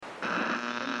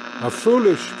A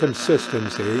foolish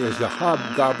consistency is the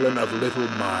hobgoblin of little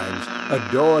minds,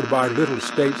 adored by little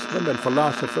statesmen and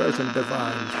philosophers and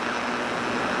divines.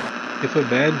 If a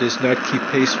man does not keep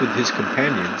pace with his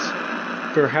companions,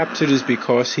 perhaps it is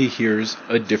because he hears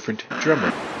a different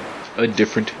drummer. A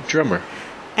different drummer.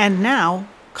 And now,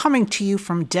 coming to you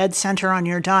from dead center on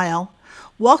your dial,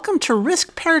 welcome to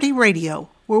Risk Parity Radio,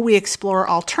 where we explore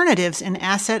alternatives in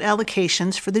asset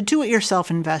allocations for the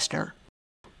do-it-yourself investor.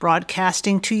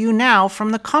 Broadcasting to you now from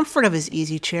the comfort of his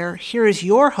easy chair, here is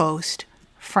your host,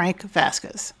 Frank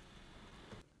Vasquez.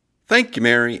 Thank you,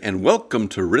 Mary, and welcome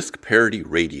to Risk Parity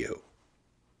Radio.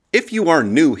 If you are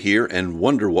new here and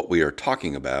wonder what we are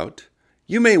talking about,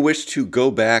 you may wish to go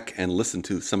back and listen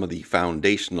to some of the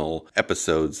foundational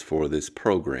episodes for this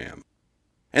program.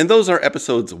 And those are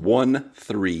episodes 1,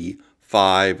 3,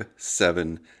 5,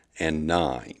 7, and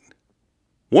 9.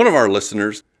 One of our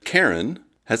listeners, Karen,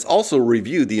 has also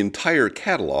reviewed the entire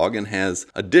catalog and has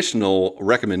additional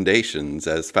recommendations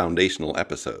as foundational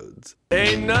episodes.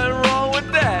 Ain't nothing wrong with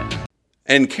that.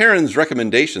 And Karen's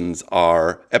recommendations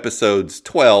are episodes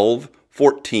 12,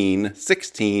 14,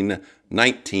 16,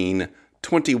 19,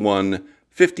 21,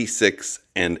 56,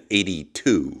 and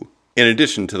 82, in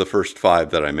addition to the first 5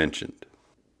 that I mentioned.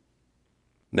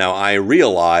 Now, I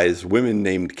realize women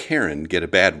named Karen get a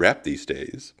bad rap these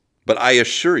days, but I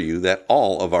assure you that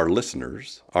all of our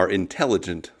listeners are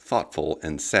intelligent, thoughtful,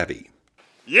 and savvy.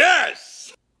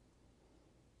 Yes!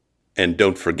 And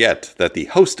don't forget that the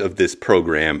host of this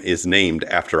program is named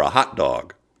after a hot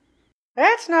dog.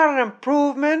 That's not an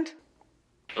improvement.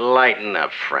 Lighten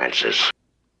up, Francis.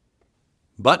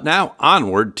 But now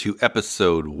onward to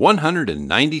episode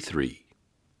 193.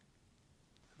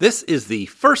 This is the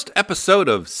first episode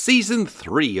of Season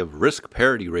 3 of Risk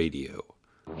Parity Radio.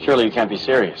 Surely you can't be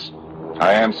serious.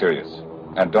 I am serious.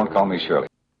 And don't call me Shirley.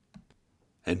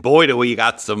 And boy, do we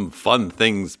got some fun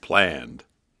things planned.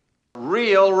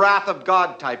 Real wrath of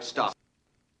God type stuff.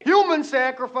 Human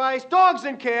sacrifice, dogs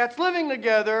and cats living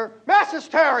together, mass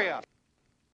hysteria.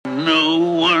 No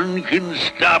one can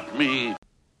stop me.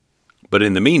 But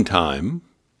in the meantime...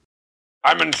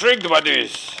 I'm intrigued by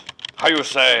this, how you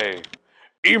say,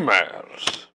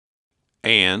 emails.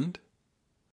 And...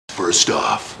 First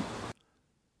off,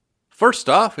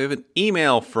 we have an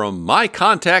email from My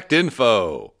Contact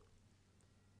Info.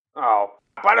 Oh,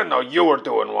 I didn't know you were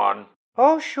doing one.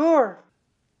 Oh, sure.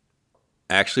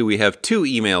 Actually, we have 2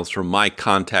 emails from My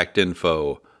Contact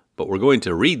Info, but we're going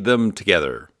to read them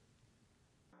together.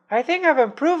 I think I've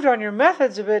improved on your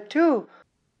methods a bit, too.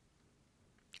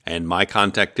 And My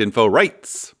Contact Info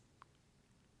writes,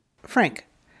 Frank,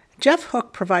 Jeff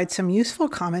Hook provides some useful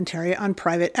commentary on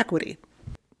private equity.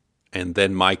 And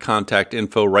then My Contact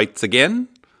Info writes again,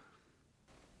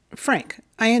 Frank,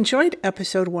 I enjoyed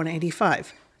episode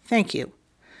 185. Thank you.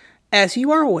 As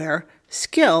you are aware,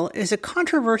 skill is a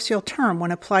controversial term when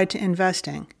applied to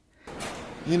investing.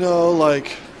 You know,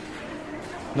 like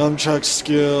nunchuck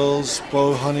skills,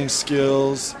 bow hunting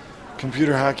skills,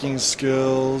 computer hacking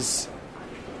skills.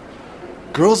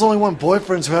 Girls only want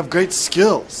boyfriends who have great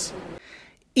skills.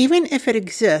 Even if it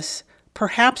exists,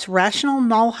 perhaps rational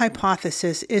null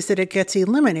hypothesis is that it gets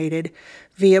eliminated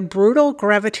via brutal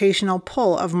gravitational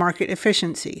pull of market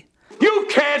efficiency. You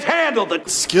can't handle the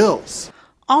skills.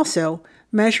 Also,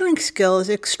 measuring skill is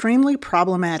extremely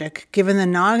problematic given the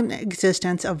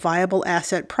non-existence of viable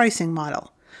asset pricing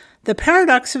model. The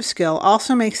paradox of skill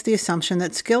also makes the assumption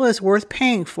that skill is worth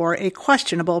paying for a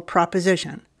questionable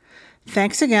proposition.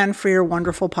 Thanks again for your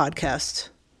wonderful podcasts.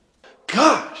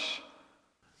 Gosh!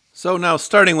 So now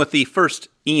starting with the first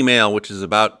email, which is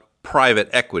about private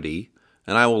equity,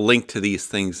 and I will link to these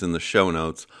things in the show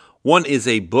notes. One is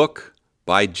a book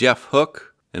by Jeff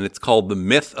Hook, and it's called The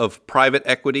Myth of Private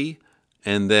Equity.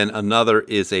 And then another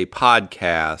is a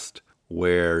podcast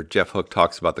where Jeff Hook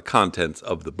talks about the contents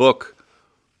of the book,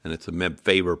 and it's a Meb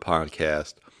Faber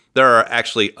podcast. There are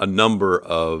actually a number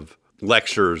of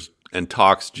lectures and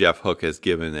talks Jeff Hook has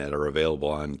given that are available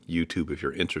on YouTube if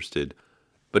you're interested.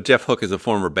 But Jeff Hook is a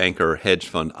former banker, hedge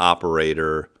fund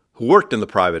operator who worked in the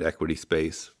private equity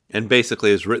space and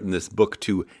basically has written this book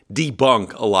to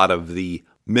debunk a lot of the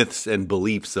myths and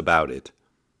beliefs about it.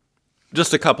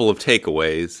 Just a couple of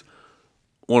takeaways.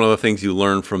 One of the things you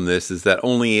learn from this is that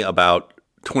only about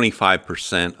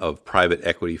 25% of private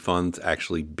equity funds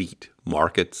actually beat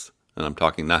markets. And I'm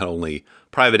talking not only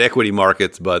private equity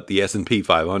markets, but the S&P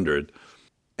 500.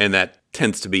 And that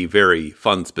tends to be very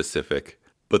fund specific.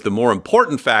 But the more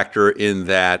important factor in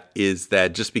that is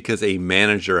that just because a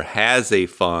manager has a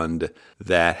fund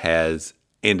that has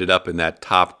ended up in that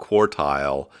top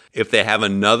quartile, if they have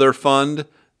another fund,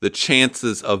 the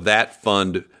chances of that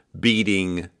fund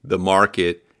beating the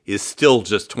market is still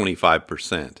just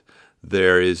 25%.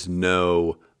 There is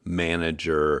no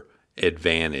manager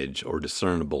advantage or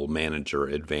discernible manager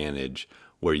advantage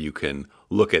where you can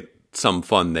look at some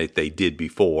fund that they did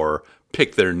before,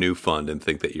 pick their new fund, and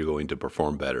think that you're going to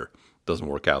perform better. It doesn't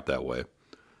work out that way.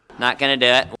 Not going to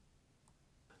do it.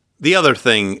 The other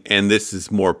thing, and this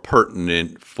is more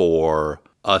pertinent for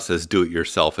us as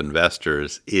do-it-yourself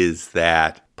investors, is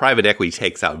that private equity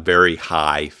takes out very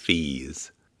high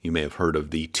fees. You may have heard of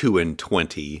the 2 and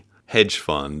 20 hedge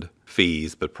fund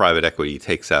fees, but private equity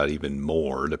takes out even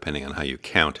more depending on how you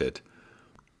count it.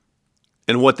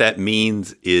 And what that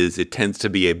means is it tends to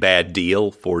be a bad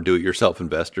deal for do-it-yourself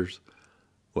investors,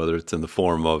 whether it's in the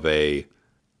form of a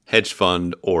hedge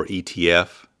fund or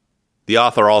ETF. The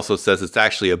author also says it's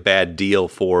actually a bad deal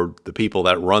for the people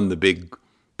that run the big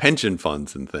pension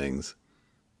funds and things,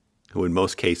 who in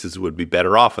most cases would be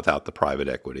better off without the private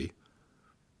equity.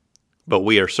 But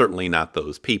we are certainly not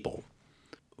those people.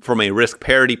 From a risk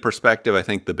parity perspective, I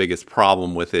think the biggest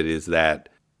problem with it is that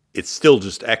it's still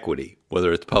just equity,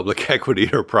 whether it's public equity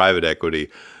or private equity.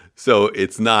 So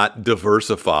it's not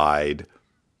diversified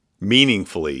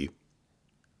meaningfully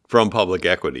from public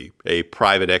equity. A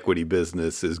private equity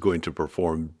business is going to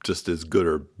perform just as good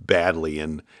or badly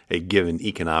in a given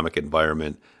economic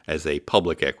environment as a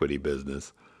public equity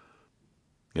business.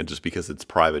 And just because it's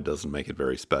private doesn't make it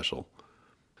very special.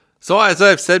 So as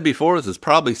I've said before, this is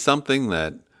probably something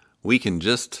that we can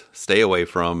just stay away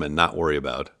from and not worry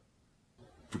about.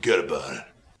 Forget about it.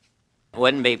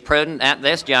 Wouldn't be prudent at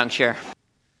this juncture.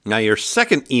 Now, your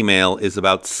second email is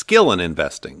about skill in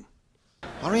investing.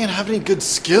 I don't even have any good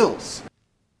skills.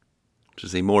 Which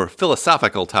is a more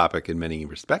philosophical topic in many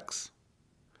respects.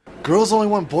 Girls only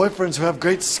want boyfriends who have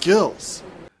great skills.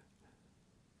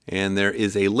 And there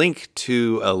is a link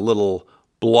to a little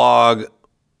blog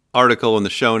article in the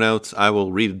show notes. I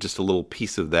will read just a little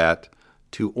piece of that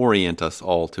to orient us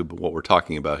all to what we're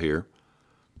talking about here.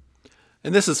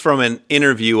 And this is from an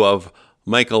interview of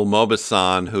Michael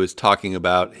Mauboussin, who is talking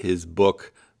about his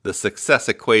book, The Success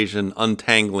Equation,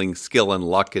 Untangling Skill and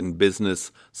Luck in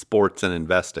Business, Sports, and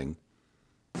Investing.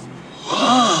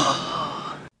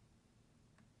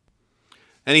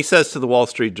 And he says to the Wall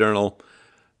Street Journal,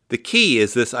 the key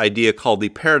is this idea called the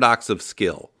paradox of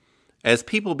skill. As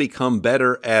people become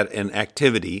better at an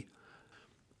activity,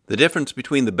 the difference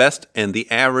between the best and the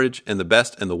average and the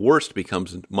best and the worst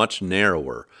becomes much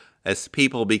narrower. As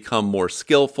people become more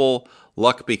skillful,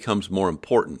 luck becomes more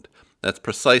important. That's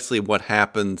precisely what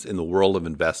happens in the world of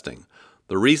investing.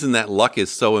 The reason that luck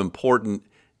is so important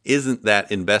isn't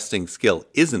that investing skill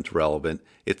isn't relevant,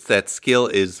 it's that skill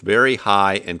is very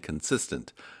high and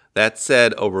consistent. That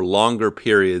said, over longer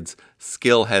periods,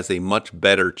 skill has a much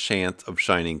better chance of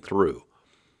shining through.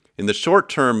 In the short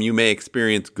term, you may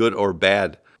experience good or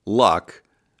bad luck,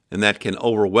 and that can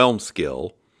overwhelm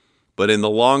skill. But in the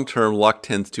long term, luck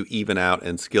tends to even out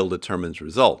and skill determines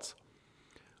results.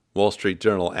 Wall Street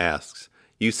Journal asks,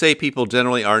 you say people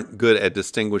generally aren't good at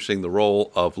distinguishing the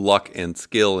role of luck and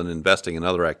skill in investing in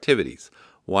other activities.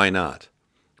 Why not?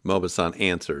 Mauboussin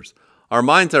answers, our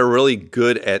minds are really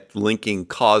good at linking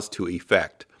cause to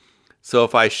effect. So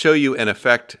if I show you an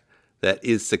effect that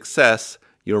is success,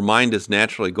 your mind is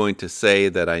naturally going to say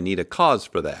that I need a cause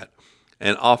for that.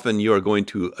 And often you are going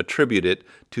to attribute it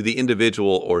to the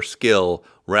individual or skill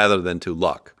rather than to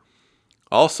luck.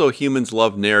 Also, humans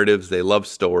love narratives, they love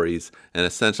stories. An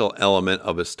essential element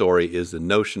of a story is the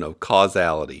notion of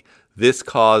causality. This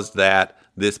caused that,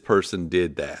 this person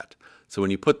did that. So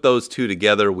when you put those two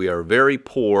together, we are very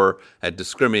poor at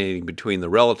discriminating between the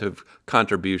relative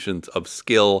contributions of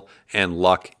skill and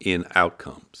luck in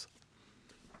outcomes.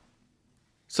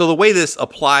 So the way this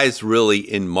applies really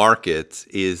in markets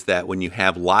is that when you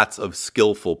have lots of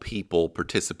skillful people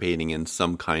participating in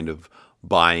some kind of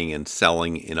buying and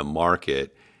selling in a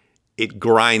market, it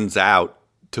grinds out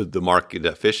to the market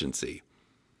efficiency.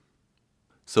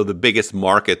 So the biggest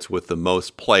markets with the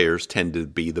most players tend to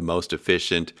be the most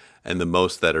efficient and the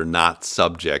most that are not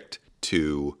subject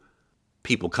to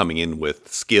people coming in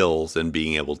with skills and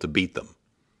being able to beat them.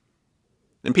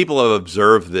 And people have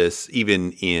observed this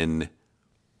even in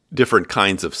different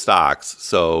kinds of stocks,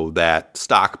 so that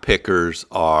stock pickers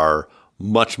are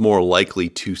much more likely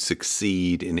to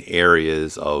succeed in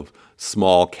areas of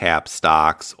small cap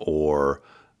stocks or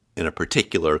in a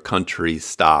particular country's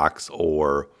stocks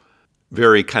or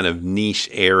very kind of niche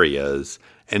areas,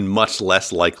 and much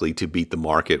less likely to beat the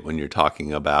market when you're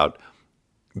talking about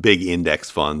big index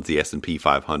funds, the S&P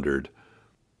 500,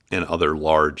 and other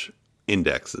large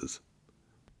indexes.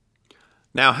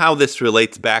 Now, how this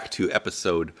relates back to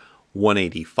episode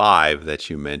 185 that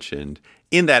you mentioned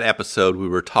In that episode, we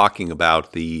were talking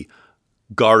about the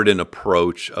garden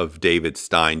approach of David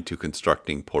Stein to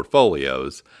constructing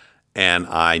portfolios, and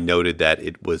I noted that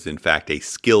it was in fact a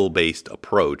skill-based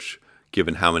approach,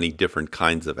 given how many different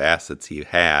kinds of assets he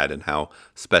had and how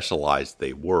specialized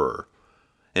they were.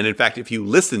 And in fact, if you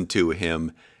listen to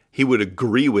him, he would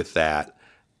agree with that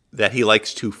he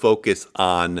likes to focus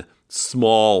on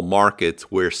small markets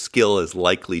where skill is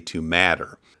likely to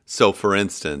matter. So, for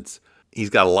instance, he's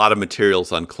got a lot of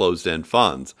materials on closed-end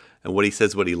funds. And what he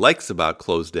says what he likes about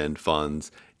closed-end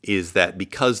funds is that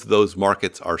because those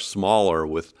markets are smaller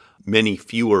with many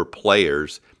fewer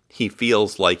players, he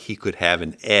feels like he could have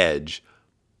an edge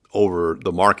over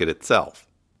the market itself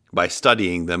by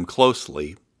studying them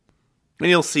closely. And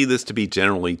you'll see this to be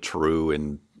generally true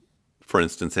in, for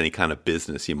instance, any kind of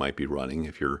business you might be running.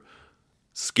 If you're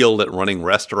skilled at running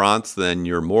restaurants, then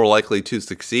you're more likely to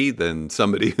succeed than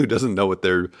somebody who doesn't know what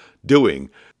they're doing.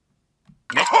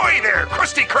 Ahoy there,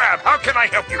 Krusty Krab! How can I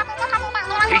help you?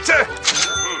 Pizza?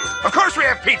 Of course we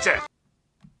have pizza!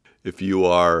 If you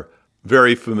are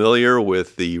very familiar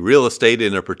with the real estate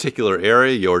in a particular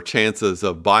area, your chances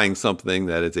of buying something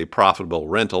that is a profitable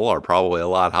rental are probably a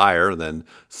lot higher than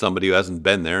somebody who hasn't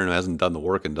been there and hasn't done the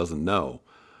work and doesn't know.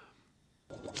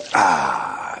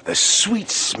 Ah, the sweet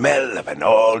smell of an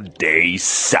all-day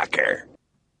sucker.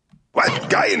 What,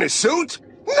 guy in a suit?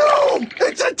 No,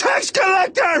 it's a tax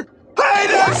collector! Hey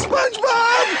there,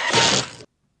 SpongeBob!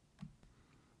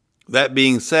 That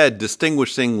being said,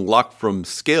 distinguishing luck from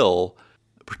skill,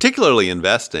 particularly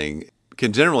investing,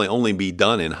 can generally only be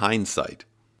done in hindsight.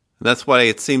 And that's why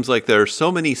it seems like there are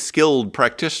so many skilled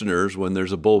practitioners when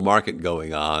there's a bull market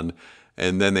going on,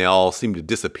 and then they all seem to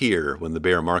disappear when the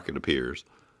bear market appears.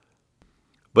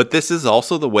 But this is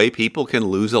also the way people can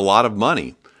lose a lot of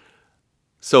money.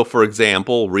 So, for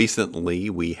example, recently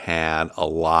we had a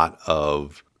lot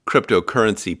of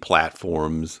cryptocurrency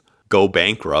platforms go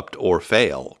bankrupt or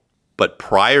fail. But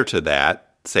prior to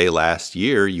that, say last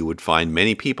year, you would find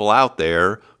many people out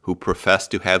there who profess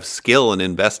to have skill in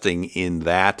investing in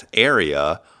that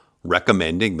area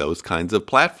recommending those kinds of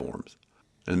platforms.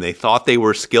 And they thought they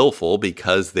were skillful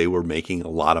because they were making a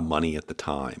lot of money at the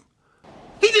time.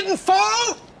 He didn't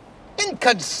fall?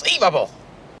 Inconceivable!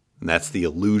 And that's the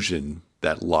illusion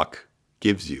that luck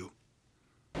gives you.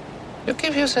 You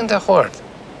keep using the word.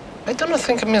 I don't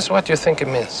think it means what you think it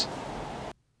means.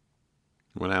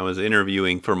 When I was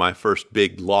interviewing for my first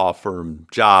big law firm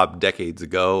job decades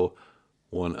ago,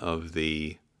 one of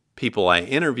the people I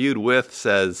interviewed with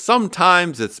says,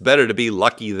 sometimes it's better to be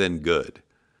lucky than good.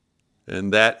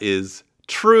 And that is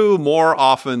true more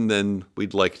often than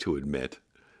we'd like to admit.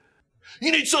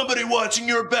 You need somebody watching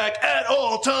your back at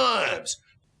all times.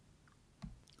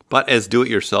 But as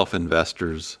do-it-yourself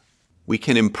investors, we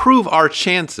can improve our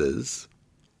chances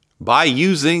by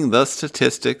using the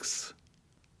statistics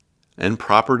and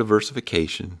proper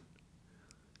diversification,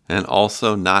 and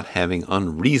also not having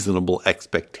unreasonable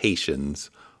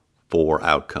expectations for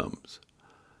outcomes.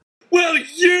 Well,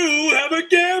 you have a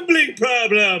gambling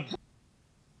problem!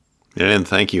 And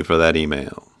thank you for that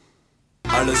email.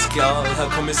 Alles klar, Herr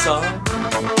Kommissar.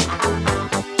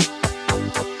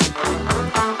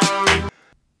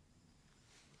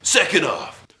 Second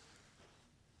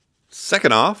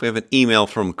off, we have an email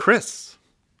from Chris.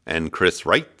 And Chris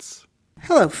writes,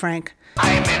 Hello, Frank.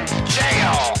 I'm in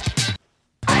jail.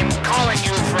 I'm calling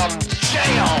you from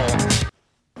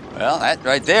jail. Well, that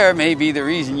right there may be the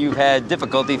reason you've had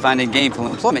difficulty finding gainful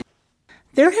employment.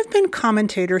 There have been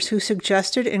commentators who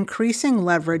suggested increasing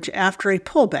leverage after a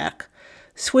pullback,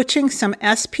 switching some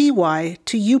SPY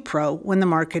to UPRO when the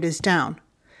market is down.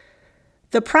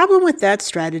 The problem with that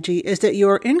strategy is that you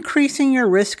are increasing your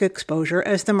risk exposure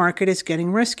as the market is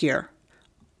getting riskier.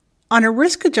 On a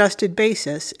risk-adjusted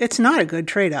basis, it's not a good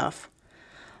trade-off.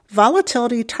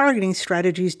 Volatility targeting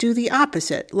strategies do the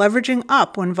opposite, leveraging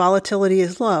up when volatility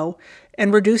is low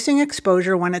and reducing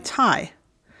exposure when it's high.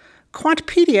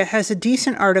 Quantpedia has a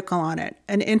decent article on it,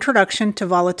 an introduction to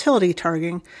volatility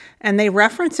targeting, and they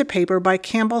reference a paper by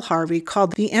Campbell Harvey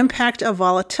called The Impact of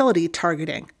Volatility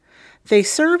Targeting. They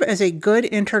serve as a good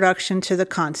introduction to the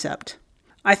concept.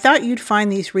 I thought you'd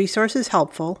find these resources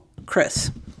helpful.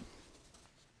 Chris.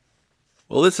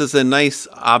 Well, this is a nice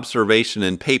observation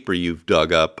and paper you've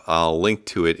dug up. I'll link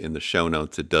to it in the show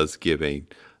notes. It does give a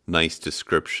nice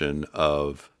description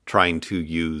of trying to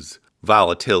use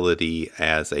volatility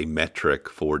as a metric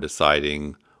for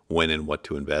deciding when and what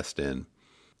to invest in.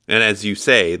 And as you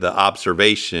say, the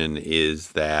observation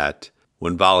is that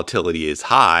when volatility is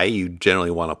high, you generally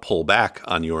want to pull back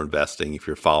on your investing if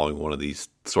you're following one of these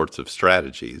sorts of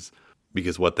strategies.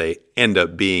 because what they end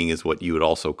up being is what you would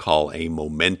also call a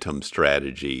momentum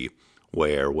strategy,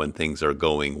 where when things are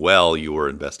going well, you are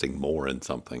investing more in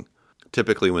something.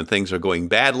 Typically, when things are going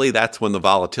badly, that's when the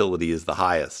volatility is the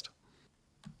highest.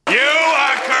 You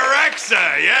are correct,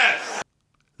 sir, yes.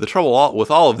 The trouble with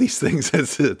all of these things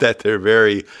is that they're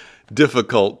very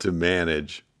difficult to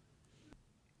manage.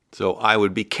 So I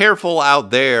would be careful out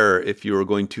there if you are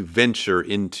going to venture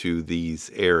into these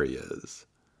areas.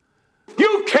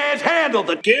 You can't handle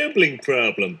the gambling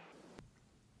problem.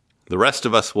 The rest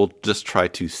of us will just try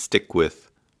to stick with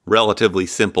relatively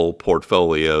simple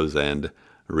portfolios and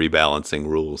rebalancing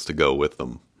rules to go with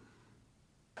them.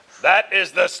 That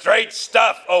is the straight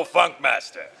stuff, oh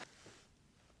Funkmaster.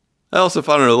 I also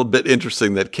found it a little bit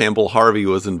interesting that Campbell Harvey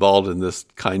was involved in this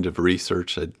kind of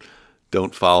research. I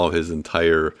don't follow his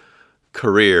entire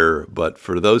career, but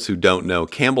for those who don't know,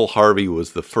 Campbell Harvey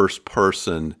was the first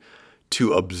person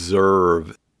to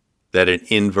observe that an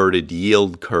inverted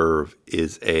yield curve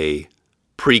is a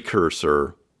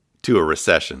precursor to a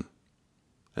recession,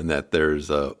 and that there's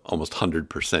a almost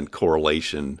 100%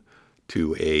 correlation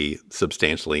to a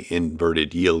substantially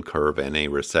inverted yield curve and a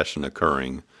recession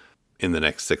occurring in the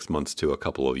next 6 months to a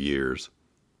couple of years.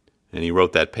 And he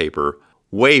wrote that paper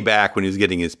way back when he was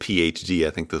getting his PhD.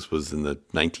 I think this was in the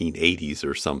 1980s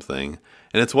or something.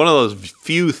 And it's one of those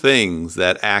few things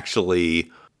that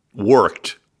actually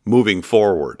worked moving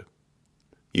forward.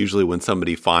 Usually when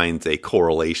somebody finds a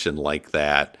correlation like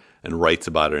that and writes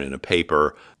about it in a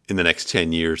paper, in the next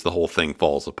 10 years, the whole thing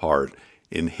falls apart.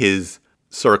 In his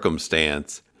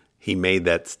circumstance, he made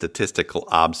that statistical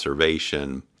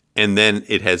observation, and then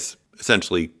it has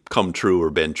essentially come true or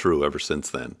been true ever since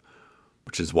then.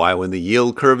 Which is why when the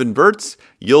yield curve inverts,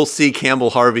 you'll see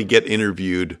Campbell Harvey get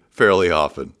interviewed fairly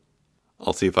often.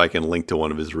 I'll see if I can link to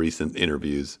one of his recent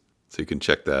interviews so you can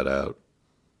check that out.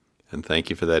 And thank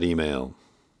you for that email.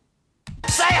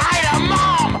 Say hi to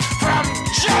Mom from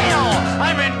jail!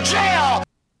 I'm in jail!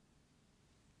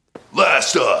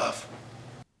 Last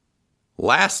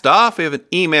off, we have an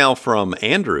email from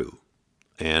Andrew.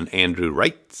 And Andrew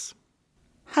writes,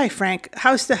 Hi, Frank.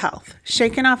 How's the health?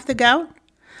 Shaking off the gout?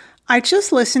 I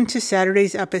just listened to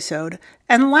Saturday's episode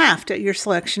and laughed at your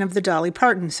selection of the Dolly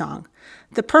Parton song,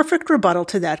 the perfect rebuttal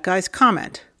to that guy's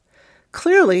comment.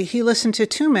 Clearly, he listened to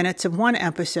 2 minutes of one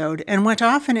episode and went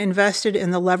off and invested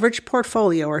in the leveraged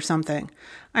portfolio or something.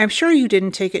 I'm sure you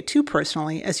didn't take it too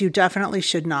personally, as you definitely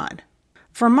should not.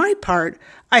 For my part,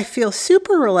 I feel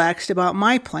super relaxed about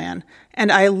my plan,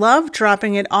 and I love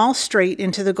dropping it all straight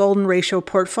into the golden ratio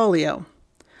portfolio.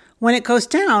 When it goes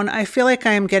down, I feel like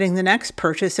I am getting the next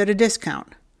purchase at a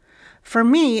discount. For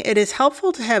me, it is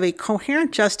helpful to have a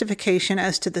coherent justification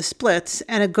as to the splits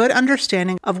and a good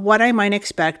understanding of what I might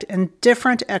expect in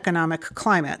different economic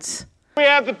climates. We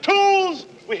have the tools,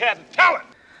 we have the talent.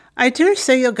 I dare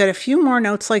say you'll get a few more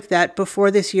notes like that before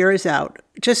this year is out.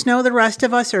 Just know the rest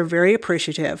of us are very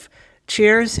appreciative.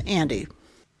 Cheers, Andy.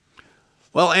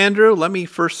 Well, Andrew, let me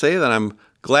first say that I'm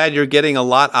glad you're getting a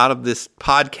lot out of this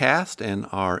podcast and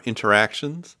our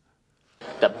interactions.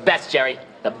 The best, Jerry.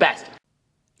 The best.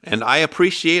 And I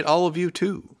appreciate all of you,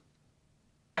 too.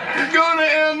 You're gonna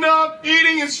end up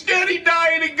eating a steady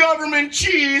diet of government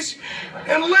cheese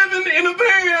and living in a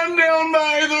van down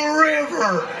by the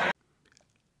river.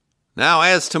 Now,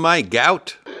 as to my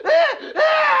gout,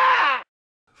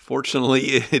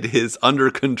 fortunately, it is under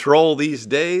control these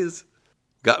days.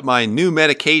 Got my new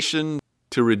medication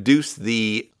to reduce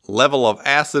the level of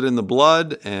acid in the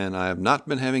blood, and I have not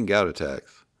been having gout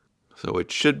attacks. So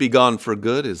it should be gone for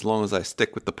good as long as I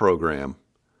stick with the program.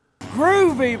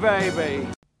 Groovy, baby!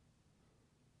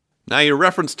 Now, your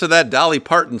reference to that Dolly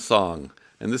Parton song,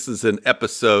 and this is in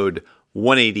episode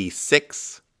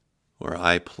 186, where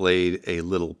I played a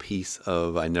little piece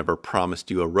of I Never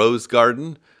Promised You a Rose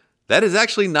Garden. That is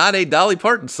actually not a Dolly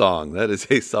Parton song. That is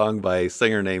a song by a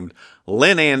singer named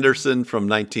Lynn Anderson from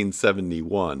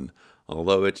 1971,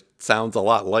 although it sounds a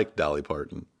lot like Dolly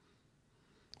Parton.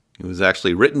 It was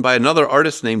actually written by another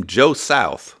artist named Joe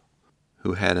South,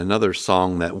 who had another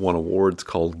song that won awards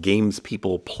called Games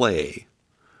People Play.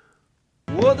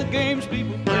 What the games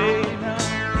people play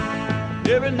now,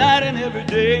 every night and every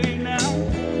day now,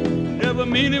 never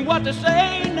meaning what they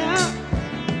say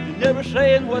now, never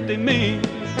saying what they mean.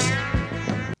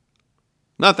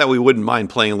 Not that we wouldn't mind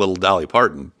playing a little Dolly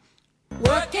Parton.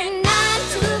 Working 9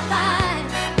 to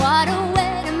 5, what a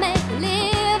way to make a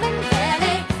living,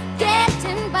 barely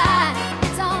getting by,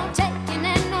 it's all taking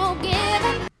and no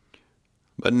giving.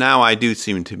 But now I do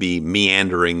seem to be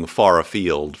meandering far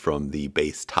afield from the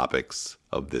base topics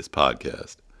of this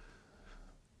podcast.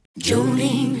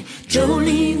 Jolene,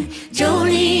 Jolene,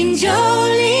 Jolene,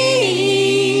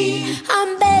 Jolene.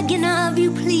 I'm begging of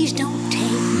you, please don't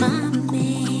take my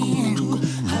man.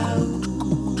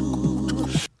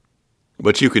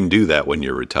 But you can do that when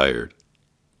you're retired.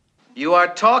 You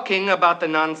are talking about the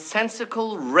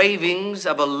nonsensical ravings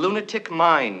of a lunatic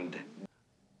mind.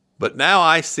 But now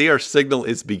I see our signal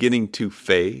is beginning to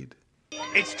fade.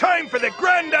 It's time for the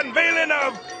grand unveiling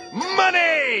of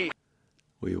money!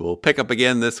 We will pick up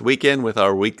again this weekend with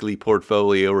our weekly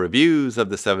portfolio reviews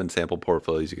of the 7 sample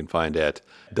portfolios you can find at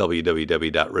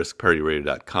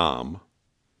www.riskparityradio.com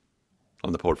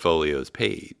on the portfolios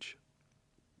page.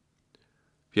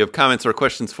 If you have comments or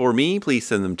questions for me, please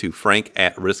send them to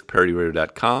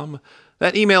frank@riskparityradio.com.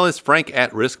 That email is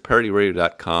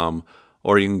frank@riskparityradio.com,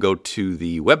 or you can go to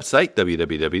the website,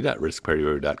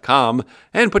 www.riskparityradio.com,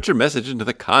 and put your message into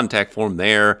the contact form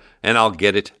there, and I'll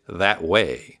get it that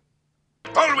way.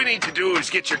 All we need to do is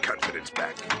get your confidence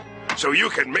back, so you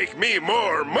can make me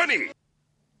more money.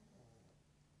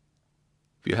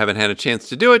 If you haven't had a chance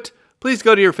to do it, please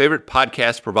go to your favorite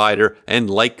podcast provider and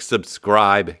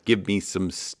subscribe, give me some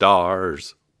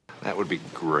stars. That would be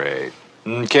great.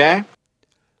 Okay?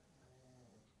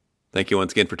 Thank you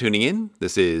once again for tuning in.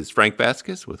 This is Frank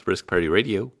Vasquez with Risk Parity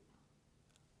Radio,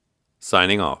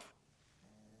 signing off.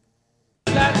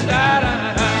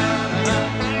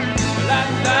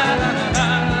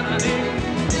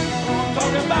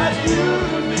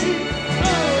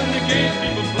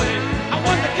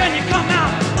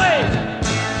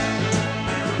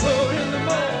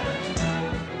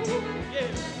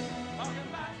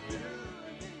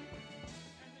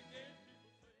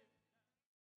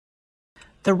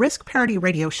 The Risk Parity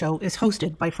Radio Show is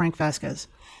hosted by Frank Vasquez.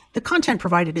 The content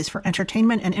provided is for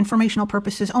entertainment and informational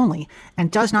purposes only and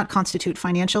does not constitute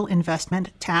financial, investment,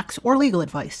 tax, or legal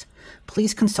advice.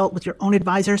 Please consult with your own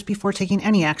advisors before taking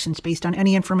any actions based on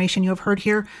any information you have heard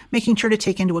here, making sure to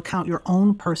take into account your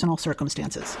own personal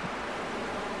circumstances.